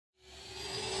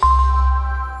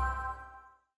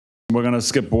We're going to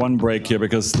skip one break here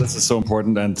because this is so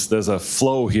important, and there's a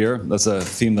flow here. That's a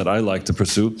theme that I like to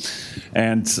pursue.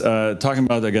 And talking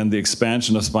about, again, the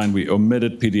expansion of spine, we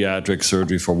omitted pediatric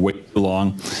surgery for way too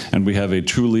long, and we have a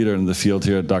true leader in the field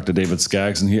here, Dr. David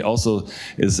Skaggs, and he also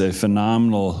is a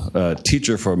phenomenal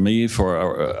teacher for me,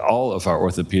 for all of our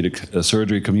orthopedic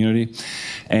surgery community.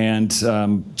 And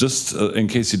just in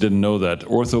case you didn't know that,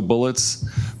 Ortho Bullets,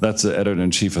 that's the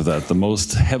editor-in-chief of that, the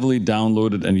most heavily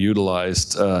downloaded and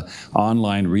utilized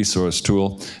online resource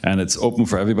tool, and it's open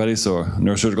for everybody. So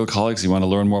neurosurgical colleagues, you want to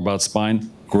learn more about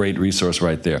spine, great resource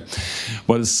right there.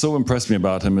 What has so impressed me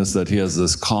about him is that he has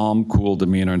this calm, cool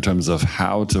demeanor in terms of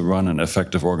how to run an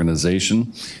effective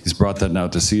organization. He's brought that now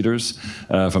to Cedars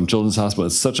from Children's Hospital.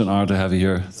 It's such an honor to have you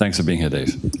here. Thanks for being here,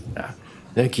 Dave. Yeah.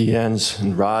 Thank you, Jens,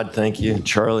 and Rod, thank you,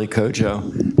 Charlie,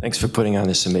 Kojo. Thanks for putting on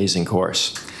this amazing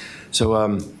course.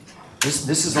 So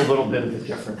this is a little bit of a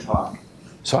different talk.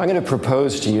 So I'm going to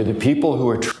propose to you the people who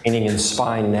are training in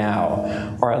spine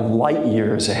now are light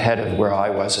years ahead of where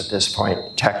I was at this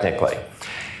point, technically.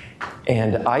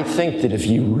 And I think that if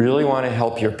you really want to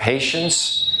help your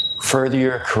patients further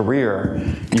your career,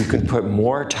 you can put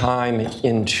more time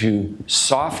into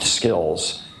soft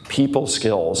skills, people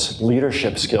skills,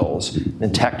 leadership skills,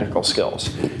 and technical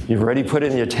skills. You've already put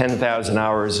in your 10,000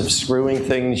 hours of screwing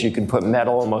things. You can put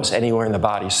metal almost anywhere in the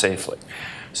body safely.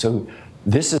 So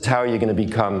this is how you're going to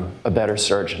become a better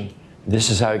surgeon.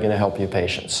 This is how you're going to help your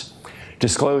patients.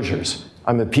 Disclosures.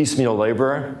 I'm a piecemeal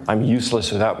laborer. I'm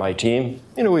useless without my team.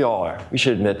 You know, we all are. We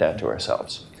should admit that to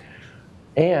ourselves.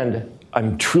 And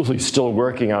I'm truly still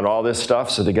working on all this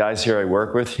stuff, so the guys here I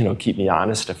work with, you know, keep me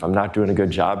honest. If I'm not doing a good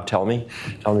job, tell me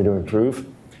to improve.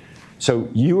 So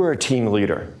you are a team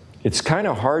leader. It's kind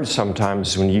of hard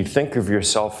sometimes when you think of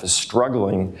yourself as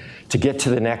struggling to get to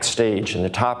the next stage and the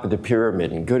top of the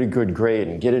pyramid and get a good grade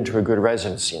and get into a good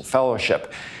residency and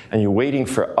fellowship, and you're waiting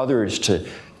for others to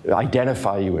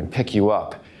identify you and pick you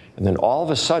up. And then all of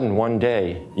a sudden, one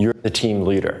day, you're the team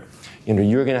leader. You know,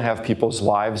 you're going to have people's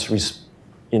lives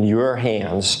in your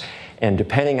hands, and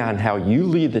depending on how you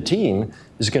lead the team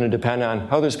is going to depend on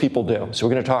how those people do. So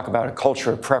we're going to talk about a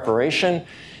culture of preparation,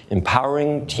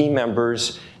 empowering team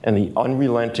members, and the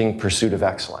unrelenting pursuit of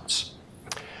excellence.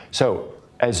 So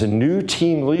as a new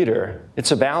team leader,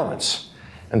 it's a balance.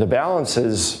 And the balance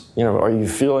is, you know, are you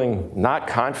feeling not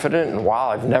confident and wow,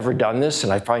 I've never done this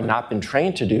and I've probably not been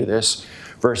trained to do this,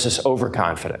 versus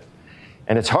overconfident.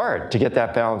 And it's hard to get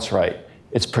that balance right.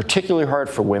 It's particularly hard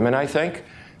for women, I think.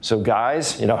 So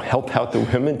guys, you know, help out the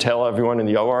women, tell everyone in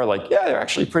the OR, like, yeah, they're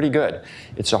actually pretty good.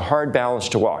 It's a hard balance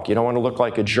to walk. You don't want to look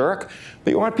like a jerk, but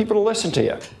you want people to listen to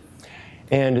you.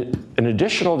 And an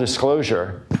additional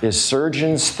disclosure is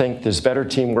surgeons think there's better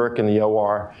teamwork in the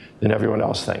OR than everyone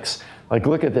else thinks. Like,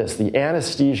 look at this, the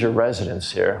anesthesia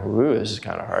residents here. Ooh, this is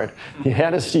kind of hard. The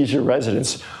anesthesia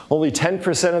residents, only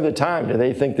 10% of the time do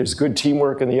they think there's good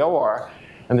teamwork in the OR.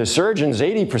 And the surgeons,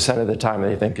 80% of the time,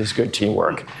 they think is good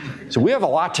teamwork. So we have a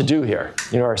lot to do here.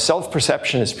 You know, our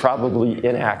self-perception is probably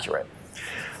inaccurate.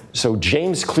 So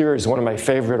James Clear is one of my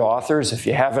favorite authors. If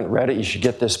you haven't read it, you should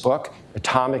get this book,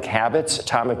 Atomic Habits.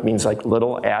 Atomic means like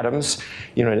little atoms.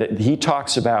 You know, he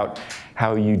talks about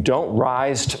how you don't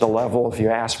rise to the level of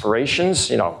your aspirations.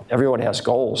 You know, everyone has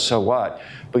goals, so what?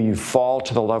 But you fall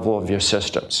to the level of your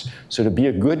systems. So to be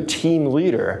a good team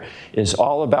leader is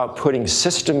all about putting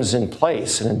systems in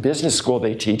place. And in business school,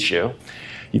 they teach you,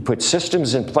 you put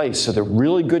systems in place so the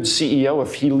really good CEO,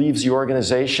 if he leaves the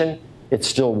organization, it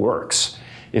still works.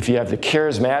 If you have the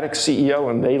charismatic CEO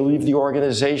and they leave the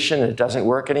organization and it doesn't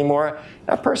work anymore,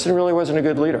 that person really wasn't a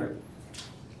good leader.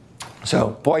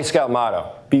 So, Boy Scout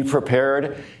motto, be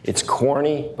prepared. It's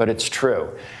corny, but it's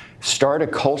true. Start a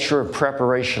culture of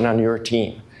preparation on your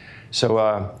team.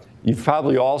 So you've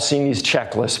probably all seen these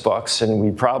checklist books, and we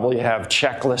probably have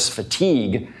checklist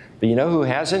fatigue, but you know who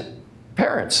hasn't?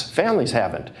 Parents, families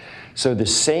haven't. So the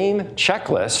same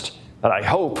checklist that I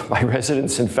hope my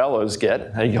residents and fellows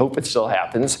get, I hope it still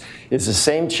happens, is the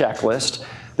same checklist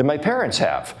that my parents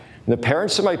have. And the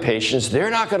parents of my patients,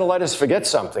 they're not going to let us forget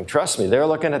something. Trust me, they're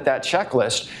looking at that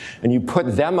checklist, and you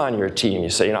put them on your team. You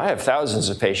say, you know, I have thousands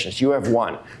of patients. You have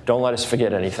one. Don't let us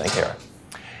forget anything here.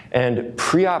 And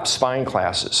pre-op spine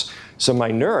classes. So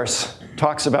my nurse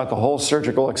talks about the whole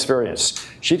surgical experience.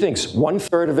 She thinks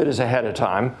 1/3 of it is ahead of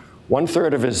time,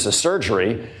 1/3 of it is the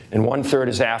surgery, and 1/3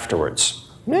 is afterwards.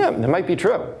 Yeah, that might be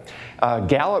true.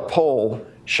 Gallup poll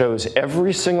shows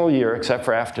every single year, except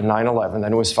for after 9/11,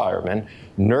 then it was firemen,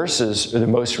 nurses are the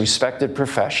most respected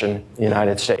profession in the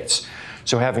United States.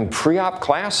 So having pre-op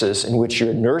classes in which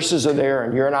your nurses are there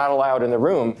and you're not allowed in the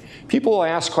room, people will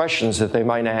ask questions that they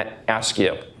might not ask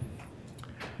you.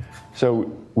 So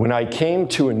when I came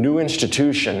to a new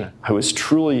institution, I was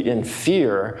truly in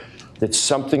fear that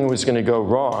something was going to go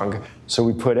wrong. So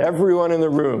we put everyone in the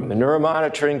room, the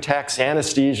neuromonitoring techs,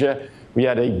 anesthesia. We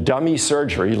had a dummy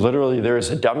surgery. Literally, there is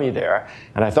a dummy there.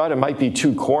 And I thought it might be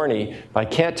too corny, but I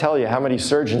can't tell you how many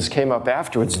surgeons came up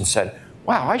afterwards and said,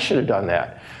 wow, I should have done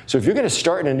that. So if you're going to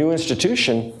start in a new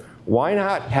institution, why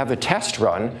not have a test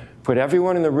run, put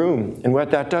everyone in the room? And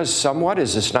what that does somewhat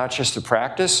is it's not just a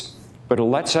practice, but it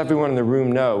lets everyone in the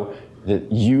room know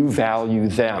that you value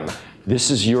them. This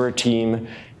is your team,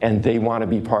 and they want to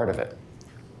be part of it.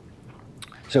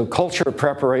 So culture of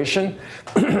preparation,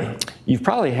 you've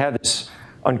probably had this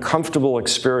uncomfortable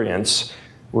experience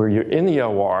where you're in the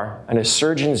OR and a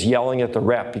surgeon's yelling at the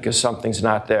rep because something's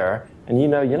not there, and you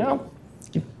know,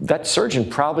 that surgeon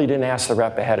probably didn't ask the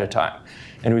rep ahead of time.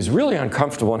 And it was really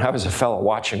uncomfortable, and I was a fellow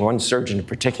watching one surgeon in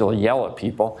particular yell at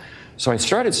people. So I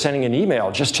started sending an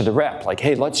email just to the rep, like,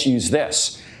 hey, let's use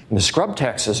this. And the scrub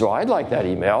tech says, well, I'd like that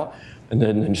email. And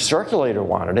then the circulator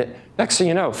wanted it. Next thing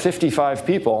you know, 55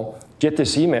 people get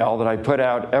this email that I put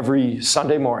out every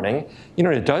Sunday morning. You know,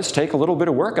 it does take a little bit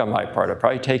of work on my part. It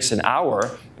probably takes an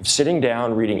hour of sitting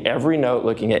down, reading every note,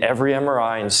 looking at every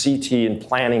MRI and CT, and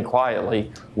planning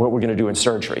quietly what we're going to do in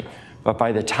surgery. But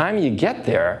by the time you get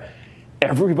there,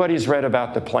 everybody's read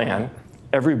about the plan.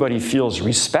 Everybody feels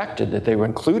respected that they were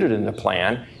included in the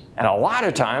plan. And a lot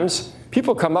of times,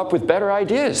 people come up with better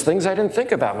ideas, things I didn't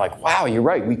think about. I'm like, wow, you're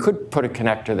right, we could put a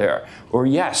connector there. Or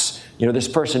yes, you know, this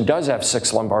person does have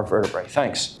 6 lumbar vertebrae,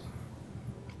 thanks.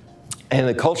 And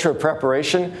the culture of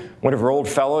preparation, one of our old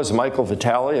fellows, Michael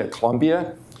Vitale at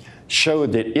Columbia,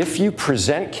 showed that if you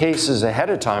present cases ahead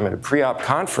of time at a pre-op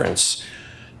conference,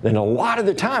 then a lot of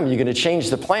the time you're going to change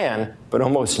the plan, but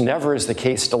almost never is the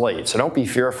case delayed. So don't be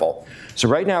fearful. So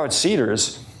right now at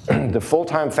Cedars, the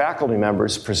full-time faculty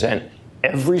members present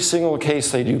every single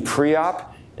case they do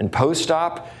pre-op and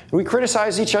post-op. And we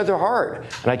criticize each other hard.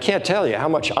 And I can't tell you how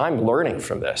much I'm learning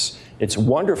from this. It's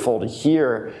wonderful to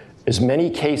hear as many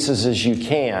cases as you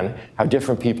can, how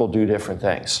different people do different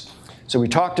things. So we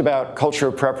talked about culture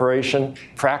of preparation,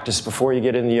 practice before you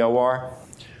get in the OR.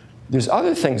 There's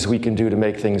other things we can do to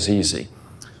make things easy.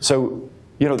 So,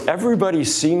 you know, everybody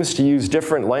seems to use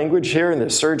different language here, and the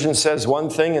surgeon says one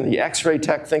thing and the x-ray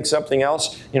tech thinks something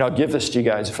else. You know, I'll give this to you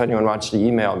guys if anyone wants to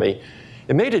email me.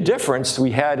 It made a difference.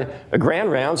 We had a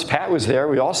grand rounds. Pat was there.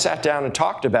 We all sat down and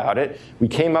talked about it. We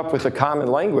came up with a common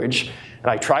language, and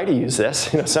I try to use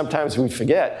this. You know, sometimes we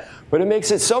forget, but it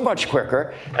makes it so much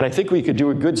quicker. And I think we could do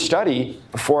a good study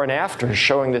before and after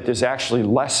showing that there's actually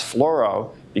less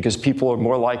fluoro because people are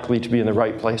more likely to be in the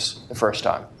right place the first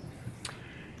time.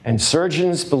 And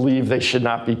surgeons believe they should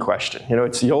not be questioned. You know,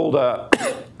 it's the old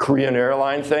Korean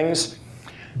airline things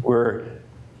where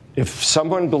if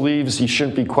someone believes he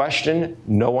shouldn't be questioned,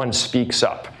 no one speaks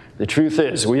up. The truth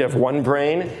is, we have one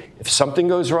brain. If something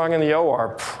goes wrong in the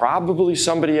OR, probably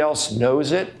somebody else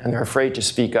knows it, and they're afraid to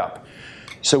speak up.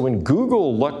 So when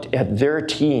Google looked at their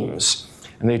teams,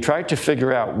 and they tried to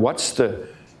figure out what's the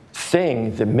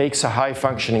thing that makes a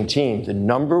high-functioning team, the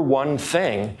number one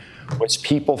thing was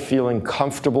people feeling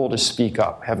comfortable to speak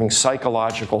up, having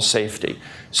psychological safety.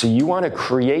 So you want to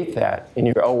create that in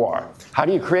your OR. How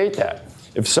do you create that?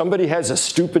 If somebody has a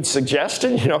stupid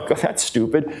suggestion, you know, that's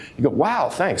stupid. You go, wow,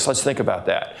 thanks, let's think about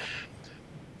that.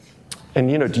 And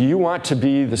you know, do you want to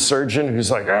be the surgeon who's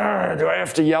like, do I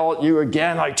have to yell at you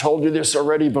again? I told you this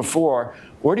already before.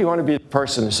 Or do you want to be the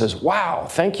person that says, wow,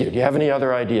 thank you. Do you have any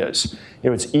other ideas? You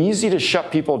know, it's easy to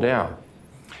shut people down.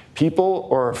 People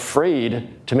are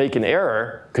afraid to make an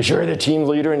error because you're the team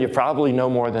leader and you probably know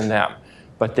more than them.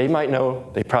 But they might know,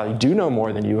 they probably do know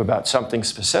more than you about something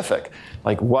specific,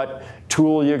 like what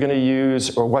tool you're going to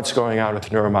use or what's going on with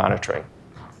neuromonitoring.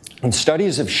 And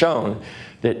studies have shown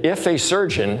that if a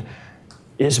surgeon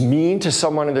is mean to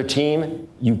someone in their team,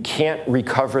 you can't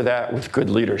recover that with good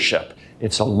leadership.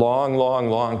 It's a long, long,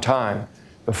 long time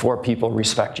before people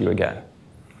respect you again.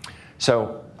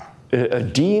 So a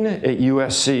dean at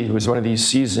USC, who was one of these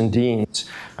seasoned deans,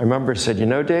 I remember said, you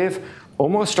know, Dave,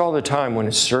 almost all the time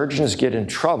when surgeons get in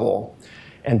trouble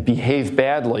and behave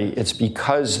badly, it's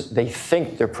because they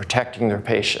think they're protecting their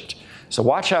patient. So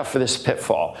watch out for this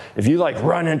pitfall. If you like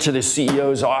run into the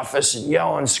CEO's office and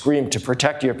yell and scream to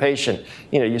protect your patient,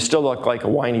 you know, you still look like a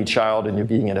whiny child and you're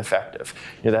being ineffective.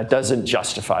 You know, that doesn't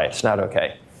justify it. It's not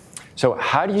okay. So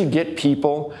how do you get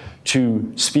people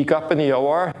to speak up in the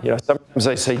OR? You know, sometimes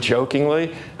I say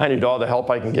jokingly, I need all the help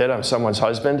I can get. I'm someone's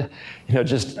husband. You know,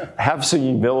 just have some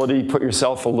humility, put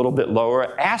yourself a little bit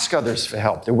lower, ask others for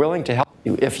help. They're willing to help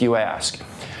you if you ask.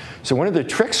 So one of the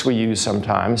tricks we use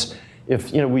sometimes,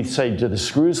 if, you know, we say, do the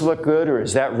screws look good or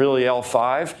is that really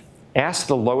L5? ask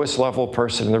the lowest level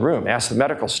person in the room, ask the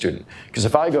medical student. Because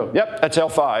if I go, yep, that's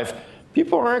L5,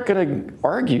 people aren't going to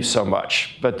argue so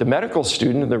much. But the medical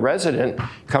student, the resident,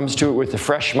 comes to it with a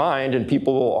fresh mind, and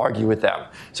people will argue with them.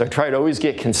 So I try to always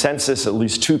get consensus. At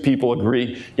least 2 people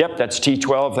agree, yep, that's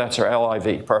T12, that's our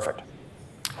LIV, perfect.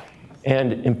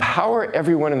 And empower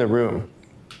everyone in the room.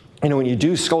 You know, when you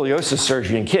do scoliosis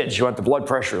surgery in kids, you want the blood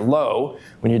pressure low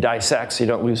when you dissect so you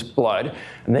don't lose blood.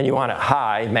 And then you want it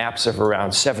high, maps of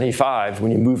around 75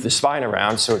 when you move the spine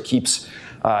around so it keeps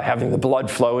having the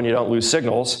blood flow and you don't lose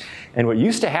signals. And what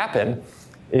used to happen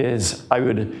is I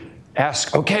would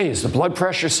ask, okay, is the blood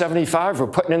pressure 75? We're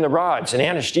putting in the rods. And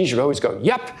anesthesia would always go,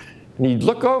 yep. And you'd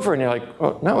look over and you're like,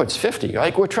 oh, no, it's 50. You're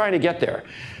like, we're trying to get there.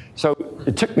 So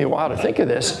it took me a while to think of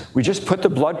this. We just put the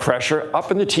blood pressure up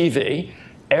in the TV.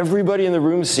 Everybody in the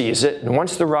room sees it, and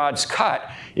once the rod's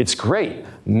cut, it's great.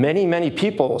 Many, many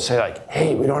people will say like,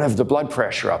 hey, we don't have the blood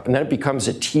pressure up, and then it becomes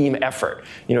a team effort.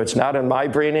 You know, it's not on my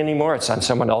brain anymore, it's on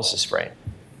someone else's brain.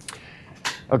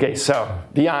 Okay, so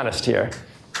be honest here.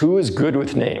 Who is good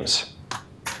with names?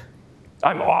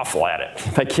 I'm awful at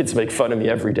it. My kids make fun of me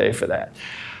every day for that.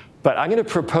 But I'm gonna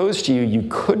propose to you, you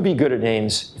could be good at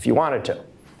names if you wanted to.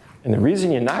 And the reason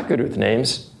you're not good with names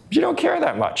is you don't care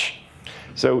that much.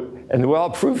 So, and the way I'll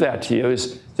prove that to you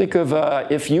is think of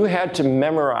if you had to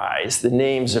memorize the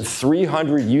names of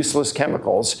 300 useless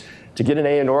chemicals to get an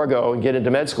A in Orgo and get into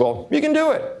med school, you can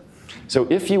do it. So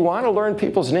if you want to learn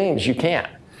people's names, you can.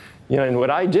 You know, and what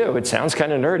I do, it sounds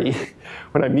kind of nerdy.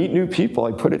 When I meet new people,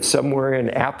 I put it somewhere in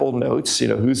Apple Notes, you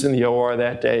know, who's in the OR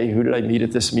that day, who did I meet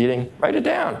at this meeting? Write it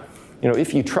down. You know,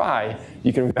 if you try,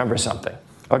 you can remember something.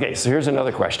 Okay, so here's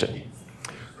another question.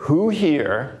 Who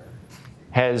here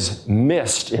has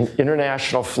missed an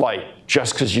international flight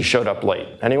just because you showed up late?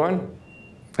 Anyone?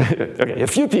 Okay, a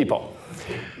few people.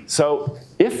 So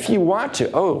if you want to,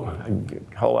 oh,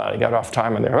 hold on, I got off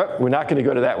time on there. Oh, we're not going to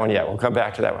go to that one yet. We'll come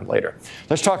back to that one later.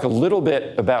 Let's talk a little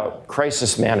bit about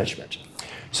crisis management.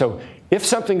 So if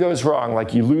something goes wrong,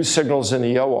 like you lose signals in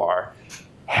the OR,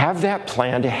 have that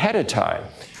planned ahead of time.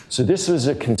 So this was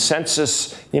a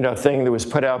consensus, thing that was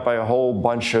put out by a whole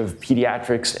bunch of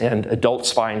pediatrics and adult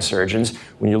spine surgeons.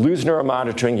 When you lose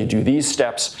neuromonitoring, you do these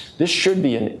steps. This should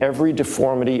be in every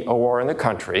deformity OR in the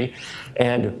country.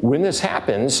 And when this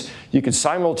happens, you could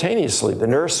simultaneously, the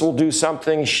nurse will do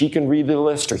something, she can read the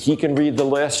list or he can read the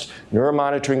list,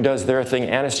 neuromonitoring does their thing,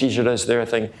 anesthesia does their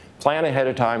thing, plan ahead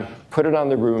of time, put it on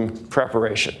the room,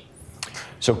 preparation.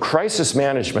 So crisis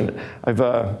management, I've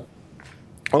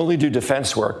only do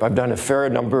defense work. I've done a fair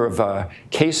number of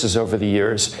cases over the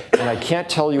years, and I can't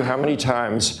tell you how many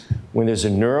times when there's a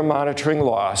neuromonitoring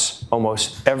loss,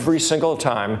 almost every single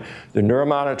time, the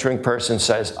neuromonitoring person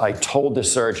says, I told the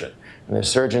surgeon. And the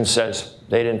surgeon says,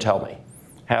 they didn't tell me.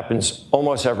 Happens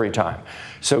almost every time.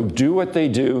 So do what they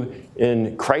do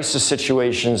in crisis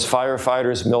situations,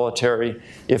 firefighters, military.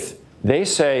 If they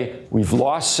say, we've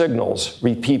lost signals,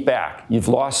 repeat back. You've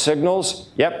lost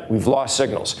signals? Yep, we've lost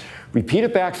signals. Repeat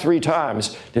it back 3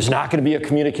 times. There's not going to be a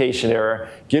communication error.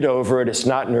 Get over it. It's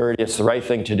not nerdy. It's the right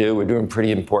thing to do. We're doing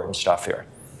pretty important stuff here.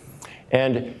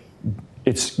 And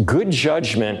it's good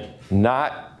judgment,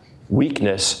 not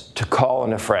weakness, to call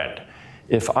in a friend.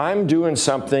 If I'm doing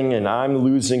something and I'm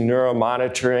losing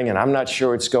neuromonitoring and I'm not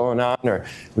sure what's going on, or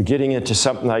we're getting into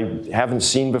something I haven't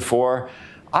seen before,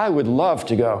 I would love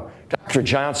to go, Dr.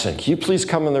 Johnson, can you please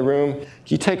come in the room? Can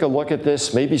you take a look at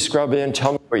this? Maybe scrub in,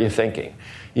 tell me what you're thinking.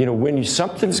 When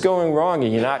something's going wrong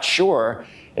and you're not sure,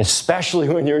 especially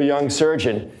when you're a young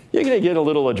surgeon, you're going to get a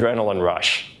little adrenaline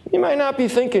rush. You might not be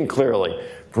thinking clearly.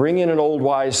 Bring in an old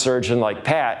wise surgeon like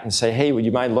Pat and say, hey, would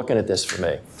you mind looking at this for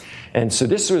me? And so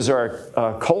this was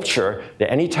our culture, that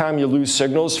anytime you lose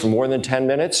signals for more than 10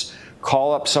 minutes,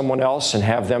 call up someone else and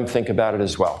have them think about it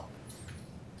as well.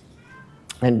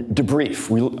 And debrief.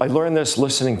 I learned this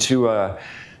listening to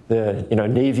the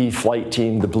Navy flight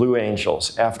team, the Blue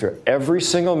Angels. After every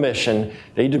single mission,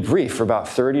 they debrief for about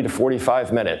 30 to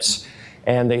 45 minutes.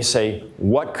 And they say,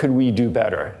 what could we do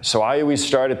better? So I always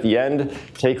start at the end,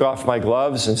 take off my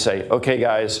gloves and say, okay,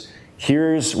 guys,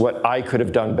 here's what I could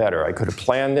have done better. I could have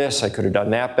planned this. I could have done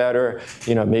that better.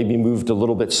 Maybe moved a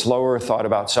little bit slower, thought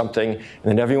about something. And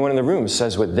then everyone in the room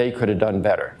says what they could have done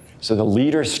better. So the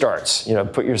leader starts,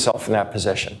 put yourself in that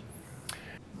position.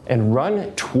 And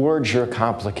run towards your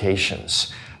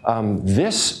complications.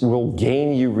 This will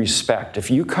gain you respect. If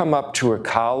you come up to a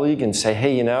colleague and say,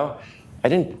 hey, I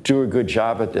didn't do a good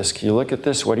job at this. Can you look at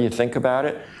this? What do you think about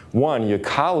it? One, your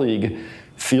colleague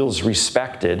feels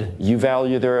respected. You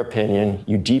value their opinion.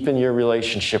 You deepen your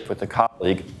relationship with the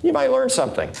colleague. You might learn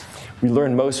something. We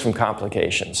learn most from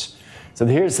complications. So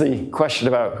here's the question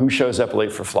about who shows up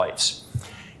late for flights.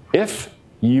 If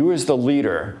you as the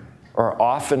leader are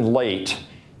often late,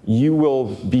 you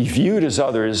will be viewed as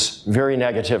others very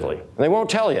negatively. And they won't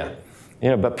tell you,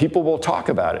 but people will talk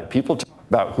about it. People talk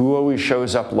about who always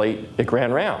shows up late at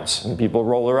grand rounds, and people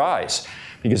roll their eyes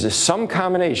because there's some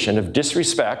combination of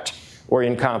disrespect or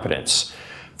incompetence.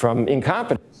 From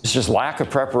incompetence, it's just lack of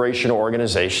preparation or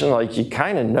organization. Like, you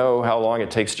kind of know how long it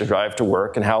takes to drive to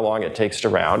work and how long it takes to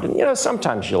round. And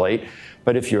sometimes you're late,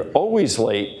 but if you're always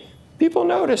late, people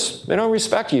notice. They don't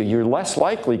respect you. You're less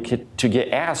likely to get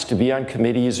asked to be on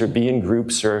committees or be in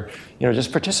groups or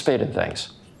just participate in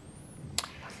things.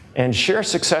 And share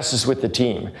successes with the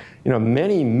team.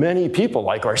 Many people,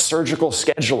 like our surgical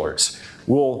schedulers,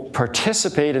 will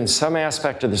participate in some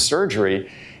aspect of the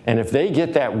surgery. And if they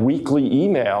get that weekly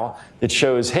email that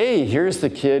shows, hey, here's the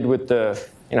kid with the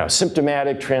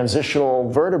symptomatic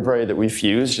transitional vertebrae that we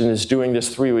fused and is doing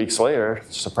this 3 weeks later,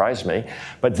 it surprised me.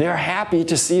 But they're happy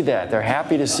to see that. They're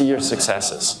happy to see your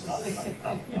successes.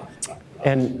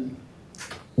 And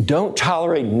don't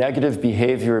tolerate negative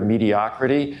behavior or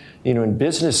mediocrity. In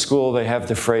business school, they have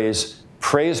the phrase,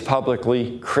 praise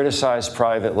publicly, criticize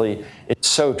privately. It's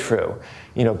so true.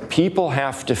 People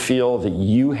have to feel that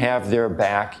you have their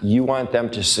back. You want them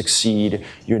to succeed.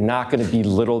 You're not going to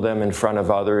belittle them in front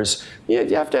of others.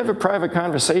 You have to have a private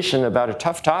conversation about a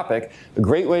tough topic. A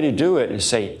great way to do it is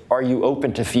say, are you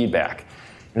open to feedback?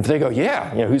 And if they go, yeah,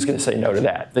 who's going to say no to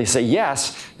that? If they say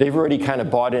yes, they've already kind of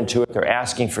bought into it. They're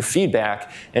asking for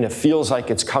feedback, and it feels like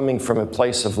it's coming from a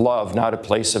place of love, not a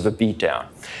place of a beatdown.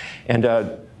 And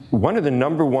one of the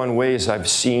 #1 ways I've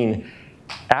seen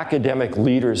academic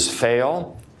leaders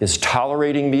fail is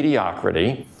tolerating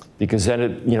mediocrity, because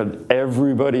then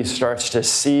everybody starts to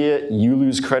see it. You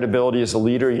lose credibility as a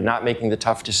leader. You're not making the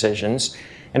tough decisions.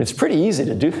 And it's pretty easy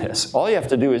to do this. All you have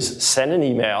to do is send an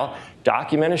email,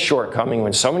 document a shortcoming.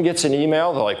 When someone gets an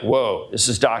email, they're like, whoa, this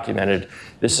is documented.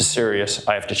 This is serious.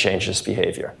 I have to change this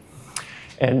behavior.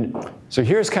 And so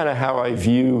here's kind of how I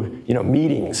view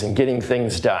meetings and getting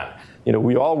things done.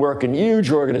 We all work in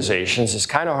huge organizations. It's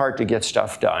kind of hard to get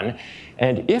stuff done.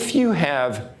 And if you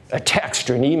have a text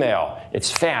or an email,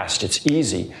 it's fast, it's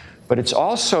easy, but it's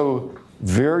also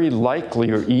very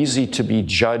likely or easy to be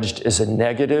judged as a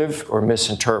negative or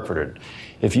misinterpreted.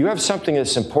 If you have something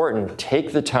that's important,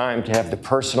 take the time to have the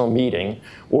personal meeting,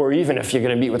 or even if you're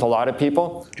going to meet with a lot of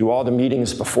people, do all the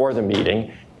meetings before the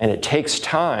meeting. And it takes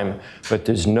time, but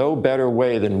there's no better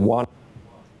way than one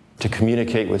to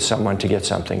communicate with someone to get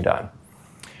something done.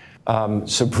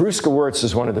 So Bruce Gewirtz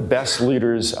is one of the best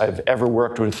leaders I've ever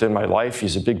worked with in my life.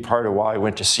 He's a big part of why I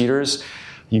went to Cedars.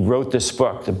 He wrote this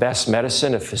book, The Best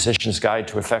Medicine, A Physician's Guide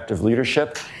to Effective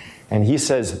Leadership. And he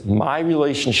says, my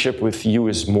relationship with you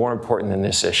is more important than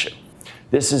this issue.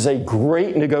 This is a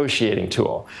great negotiating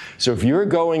tool. So if you're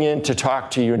going in to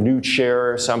talk to your new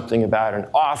chair or something about an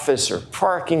office or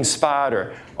parking spot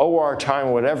or OR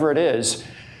time, whatever it is,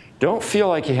 don't feel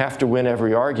like you have to win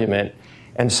every argument.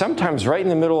 And sometimes right in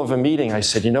the middle of a meeting, I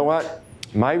said, you know what?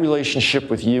 My relationship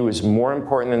with you is more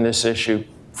important than this issue.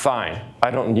 Fine.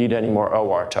 I don't need any more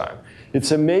OR time.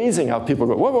 It's amazing how people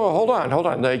go, whoa, whoa, hold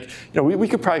on. Like, we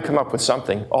could probably come up with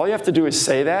something. All you have to do is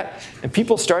say that, and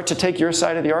people start to take your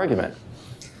side of the argument.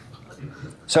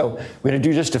 So we're going to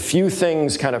do just a few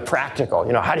things kind of practical.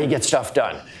 How do you get stuff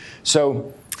done?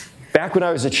 So back when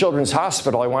I was at Children's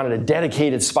Hospital, I wanted a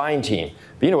dedicated spine team.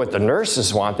 But you know what the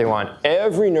nurses want? They want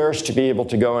every nurse to be able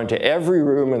to go into every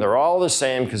room, and they're all the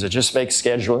same because it just makes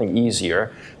scheduling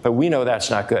easier. But we know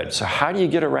that's not good. So how do you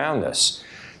get around this?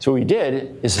 So what we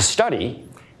did is a study,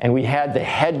 and we had the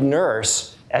head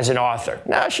nurse as an author.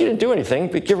 Now, she didn't do anything,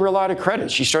 but give her a lot of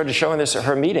credit. She started showing this at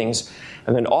her meetings,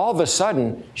 and then all of a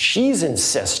sudden, she's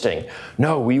insisting,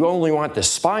 no, we only want the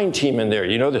spine team in there.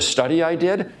 You know the study I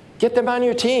did? Get them on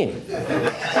your team.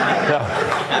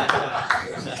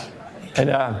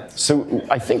 So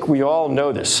I think we all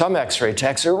know that some x-ray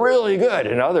techs are really good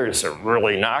and others are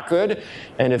really not good.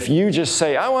 And if you just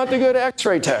say, I want the good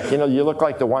x-ray tech, you look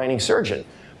like the whining surgeon.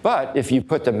 But if you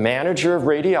put the manager of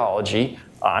radiology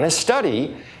on a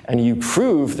study and you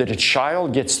prove that a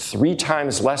child gets 3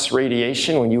 times less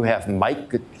radiation when you have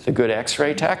Mike, the good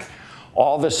x-ray tech,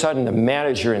 all of a sudden the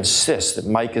manager insists that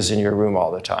Mike is in your room all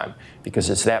the time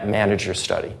because it's that manager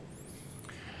study.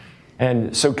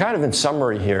 And so kind of in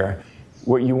summary here,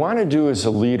 what you want to do as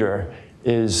a leader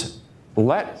is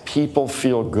let people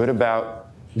feel good about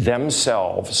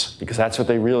themselves, because that's what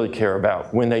they really care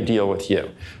about when they deal with you.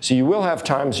 So you will have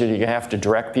times where you have to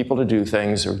direct people to do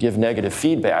things or give negative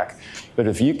feedback, but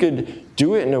if you could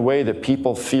do it in a way that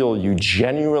people feel you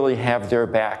genuinely have their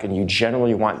back and you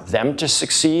genuinely want them to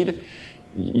succeed,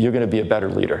 you're going to be a better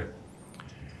leader.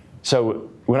 So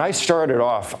when I started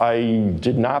off, I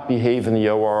did not behave in the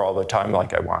OR all the time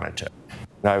like I wanted to.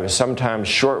 And I was sometimes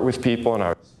short with people, and I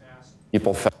was fast.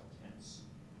 People felt tense.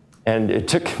 And it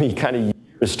took me kind of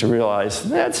years to realize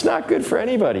that's not good for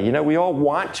anybody. You know, we all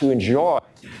want to enjoy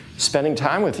spending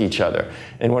time with each other.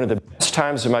 And one of the best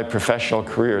times of my professional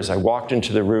career is I walked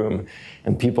into the room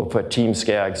and people put Team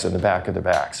Skaggs on the back of their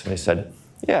backs. And they said,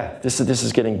 yeah, this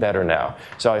is getting better now.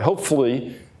 So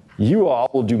hopefully you all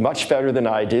will do much better than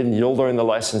I did, and you'll learn the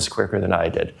lessons quicker than I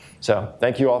did. So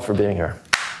thank you all for being here.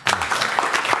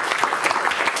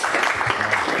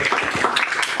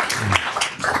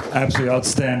 Absolutely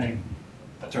outstanding.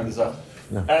 I turn this up.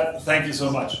 No. Thank you so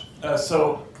much.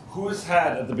 So who's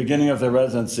had, at the beginning of their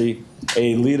residency,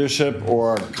 a leadership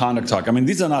or conduct talk? I mean,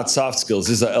 these are not soft skills.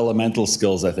 These are elemental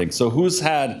skills, I think. So who's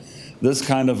had this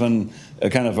kind of an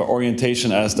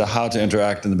orientation as to how to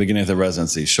interact in the beginning of their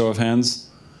residency? Show of hands.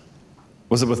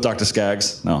 Was it with Dr.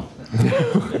 Skaggs? No.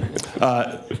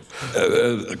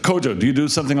 Kojo, do you do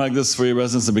something like this for your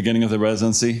residents at the beginning of the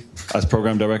residency as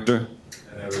program director?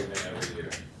 Every year.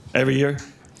 Every year?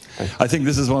 I think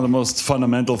this is one of the most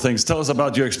fundamental things. Tell us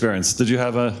about your experience. Did you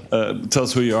have tell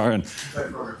us who you are?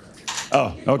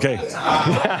 Oh, okay.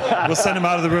 We'll send him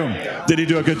out of the room. Did he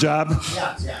do a good job?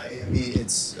 Yeah.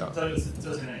 It's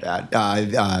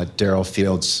Daryl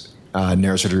Fields,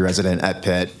 neurosurgery resident at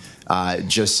Pitt.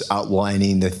 Just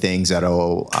outlining the things that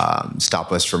will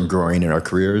stop us from growing in our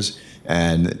careers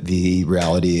and the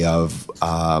reality of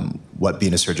what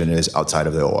being a surgeon is outside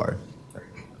of the OR.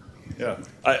 Yeah,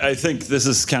 I think this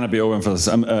is kind of be overemphasis.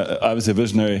 I'm obviously a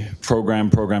visionary program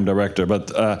director, but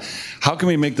how can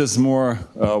we make this more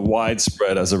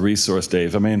widespread as a resource,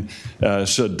 Dave? I mean,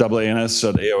 should AANS,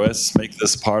 should AOS make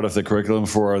this part of the curriculum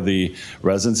for the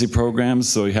residency programs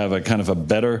so you have a kind of a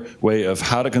better way of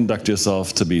how to conduct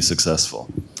yourself to be successful?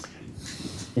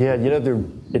 Yeah, you know,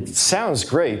 it sounds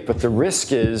great, but the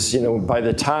risk is, you know, by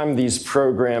the time these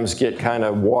programs get kind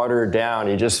of watered down,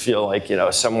 you just feel like, you know,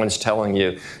 someone's telling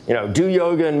you, you know, do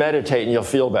yoga and meditate and you'll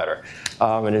feel better.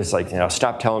 And it's like, you know,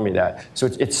 stop telling me that. So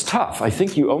it's tough. I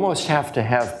think you almost have to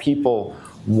have people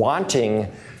wanting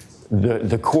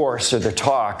the course or the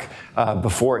talk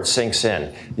before it sinks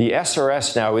in. The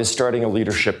SRS now is starting a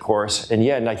leadership course,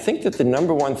 and I think that the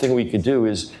number one thing we could do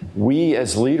is we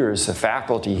as leaders, the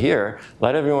faculty here,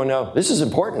 let everyone know this is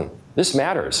important, this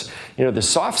matters. You know, the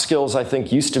soft skills I think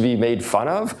used to be made fun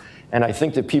of, and I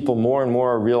think that people more and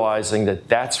more are realizing that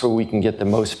that's where we can get the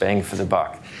most bang for the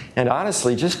buck. And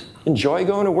honestly, just enjoy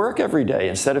going to work every day.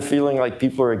 Instead of feeling like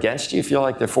people are against you, feel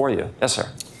like they're for you. Yes, sir.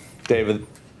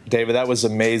 David, that was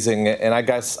amazing, and I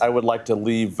guess I would like to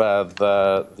leave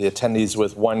the attendees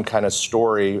with one kind of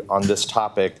story on this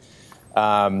topic.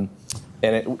 And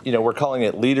we're calling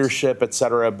it leadership, et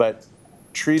cetera, but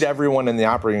treat everyone in the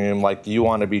operating room like you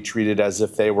want to be treated as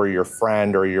if they were your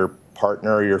friend or your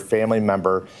partner or your family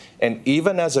member. And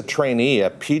even as a trainee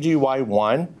at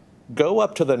PGY1, go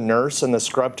up to the nurse and the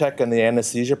scrub tech and the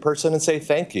anesthesia person and say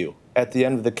thank you at the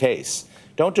end of the case.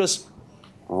 Don't just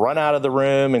run out of the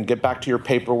room and get back to your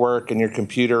paperwork and your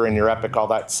computer and your Epic, all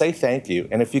that. Say thank you.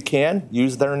 And if you can,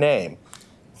 use their name.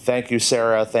 Thank you,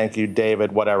 Sarah. Thank you,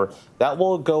 David, whatever. That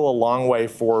will go a long way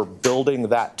for building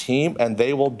that team, and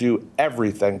they will do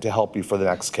everything to help you for the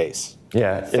next case.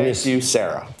 Yeah. Thank you,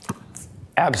 Sarah.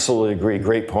 Absolutely agree.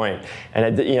 Great point.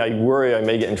 And I worry I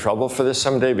may get in trouble for this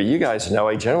someday, but you guys know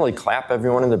I generally clap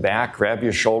everyone in the back, grab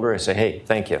your shoulder, and say, hey,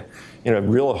 thank you. You know,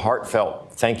 real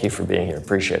heartfelt thank you for being here.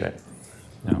 Appreciate it.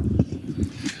 Yeah.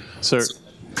 Sir, is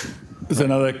there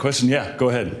another question? Yeah, go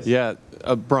ahead. Yeah,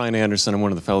 Brian Anderson. I'm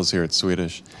one of the fellows here at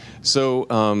Swedish. So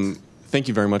thank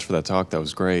you very much for that talk. That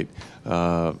was great.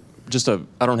 I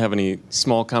don't have any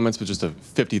small comments, but just a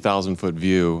 50,000-foot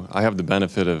view. I have the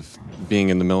benefit of being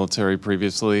in the military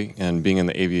previously and being in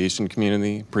the aviation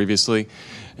community previously.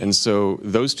 And so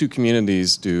those two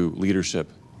communities do leadership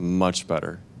much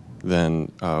better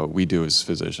than we do as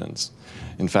physicians.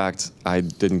 In fact, I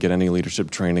didn't get any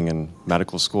leadership training in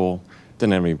medical school,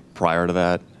 didn't have any prior to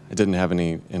that. I didn't have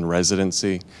any in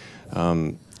residency.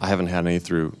 I haven't had any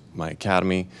through my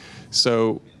academy.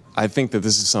 So I think that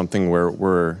this is something where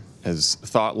we're, as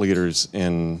thought leaders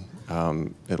in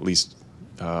at least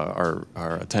our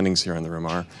attendings here in the room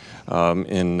are,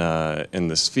 in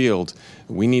this field,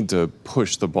 we need to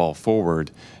push the ball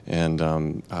forward and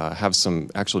have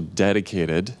some actual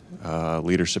dedicated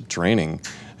leadership training.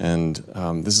 And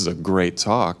this is a great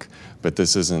talk, but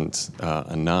this isn't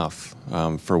enough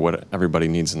for what everybody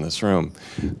needs in this room.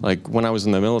 Like when I was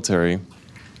in the military,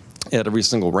 at every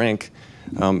single rank,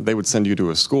 they would send you to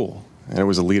a school, and it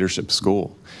was a leadership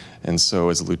school. And so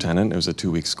as a lieutenant, it was a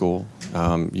 2-week school.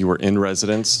 You were in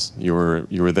residence, you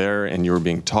were there, and you were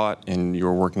being taught, and you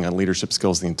were working on leadership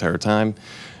skills the entire time.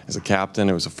 As a captain,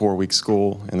 it was a 4-week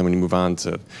school, and then when you move on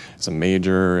to as a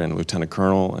major and lieutenant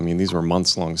colonel, I mean, these were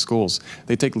months-long schools.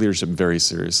 They take leadership very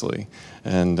seriously,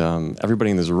 and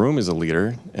everybody in this room is a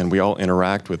leader, and we all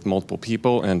interact with multiple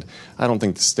people, and I don't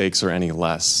think the stakes are any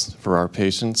less for our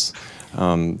patients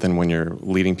than when you're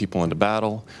leading people into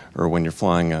battle or when you're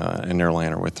flying an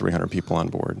airliner with 300 people on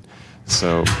board.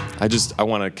 So I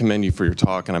want to commend you for your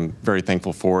talk, and I'm very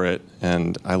thankful for it.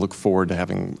 And I look forward to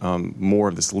having more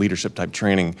of this leadership type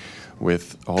training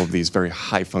with all of these very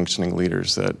high functioning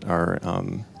leaders that are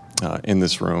in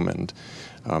this room and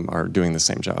are doing the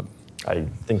same job. I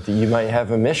think that you might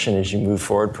have a mission as you move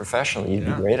forward professionally. You'd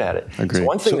be great at it. Agreed. So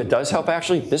one thing that does help,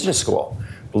 actually, business school.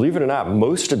 Believe it or not,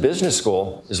 most of business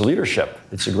school is leadership.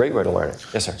 It's a great way to learn it.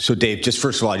 Yes, sir. So Dave, just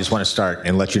first of all, I just want to start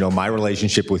and let you know my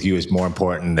relationship with you is more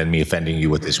important than me offending you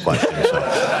with this question.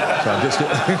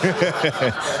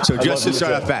 So just to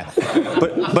start off that.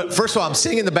 But first of all, I'm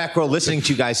sitting in the back row listening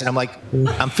to you guys, and I'm like,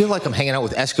 I feel like I'm hanging out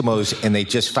with Eskimos and they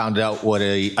just found out what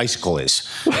an icicle is.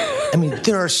 I mean,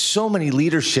 there are so many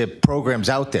leadership programs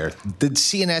out there. The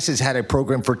CNS has had a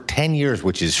program for 10 years,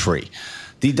 which is free.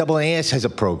 The AAS has a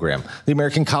program. The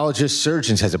American College of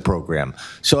Surgeons has a program.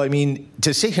 So, I mean,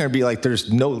 to sit here and be like,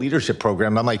 there's no leadership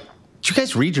program, I'm like, do you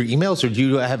guys read your emails or do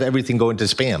you have everything go into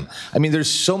spam? I mean, there's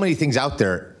so many things out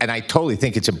there, and I totally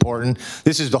think it's important.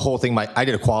 This is the whole thing. I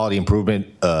did a quality improvement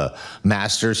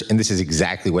master's, and this is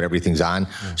exactly what everything's on.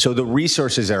 So the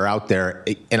resources that are out there,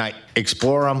 and I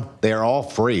explore them. They are all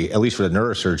free, at least for the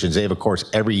neurosurgeons. They have a course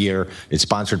every year. It's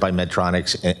sponsored by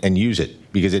Medtronic, and use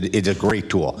it because it's a great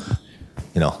tool.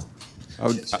 You know.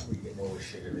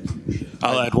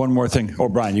 I'll add one more thing. Oh,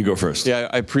 Brian, you go first. Yeah,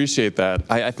 I appreciate that.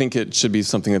 I think it should be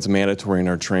something that's mandatory in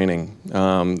our training.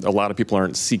 A lot of people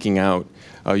aren't seeking out.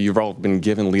 You've all been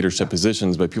given leadership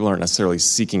positions, but people aren't necessarily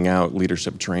seeking out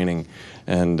leadership training.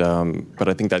 And but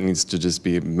I think that needs to just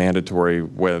be mandatory,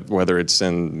 whether it's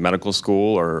in medical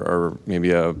school or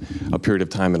maybe a period of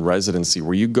time in residency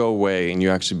where you go away and you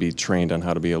actually be trained on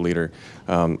how to be a leader.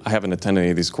 I haven't attended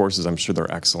any of these courses. I'm sure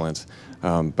they're excellent,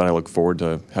 but I look forward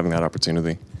to having that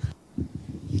opportunity.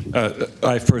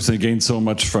 I personally gained so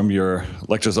much from your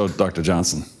lectures, Dr.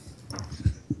 Johnson.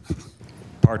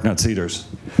 Park Nut Cedars.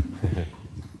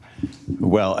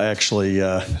 Well, actually,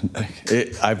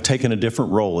 I've taken a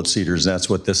different role at Cedars. That's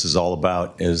what this is all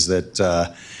about, is that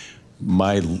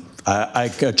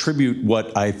I attribute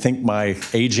what I think my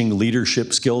aging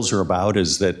leadership skills are about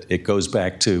is that it goes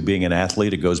back to being an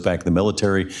athlete, it goes back to the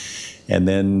military, and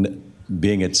then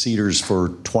being at Cedars for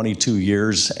 22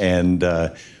 years. And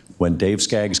when Dave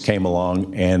Skaggs came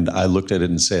along, and I looked at it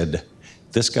and said,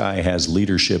 this guy has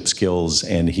leadership skills,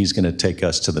 and he's going to take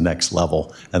us to the next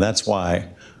level. And that's why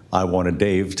I wanted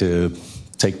Dave to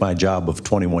take my job of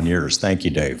 21 years. Thank you,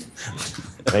 Dave.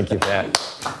 Thank you, Pat.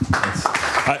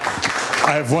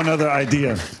 I have one other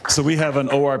idea. So we have an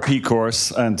ORP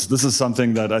course, and this is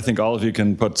something that I think all of you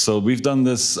can put. So we've done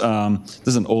this. This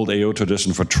is an old AO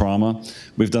tradition for trauma.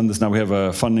 We've done this now. We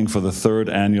have funding for the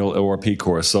 3rd annual ORP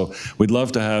course. So we'd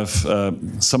love to have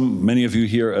many of you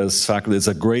here as faculty. It's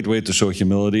a great way to show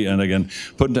humility and, again,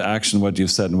 put into action what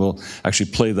you've said. And we'll actually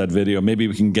play that video. Maybe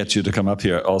we can get you to come up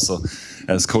here also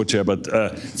as co-chair. But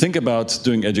think about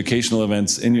doing educational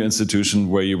events in your institution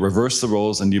where you reverse the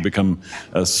roles and you become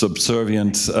a subservient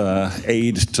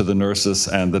aid to the nurses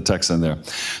and the techs in there.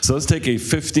 So let's take a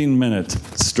 15-minute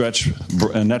stretch,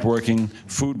 networking,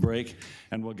 food break,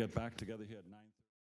 and we'll get back together here at 9.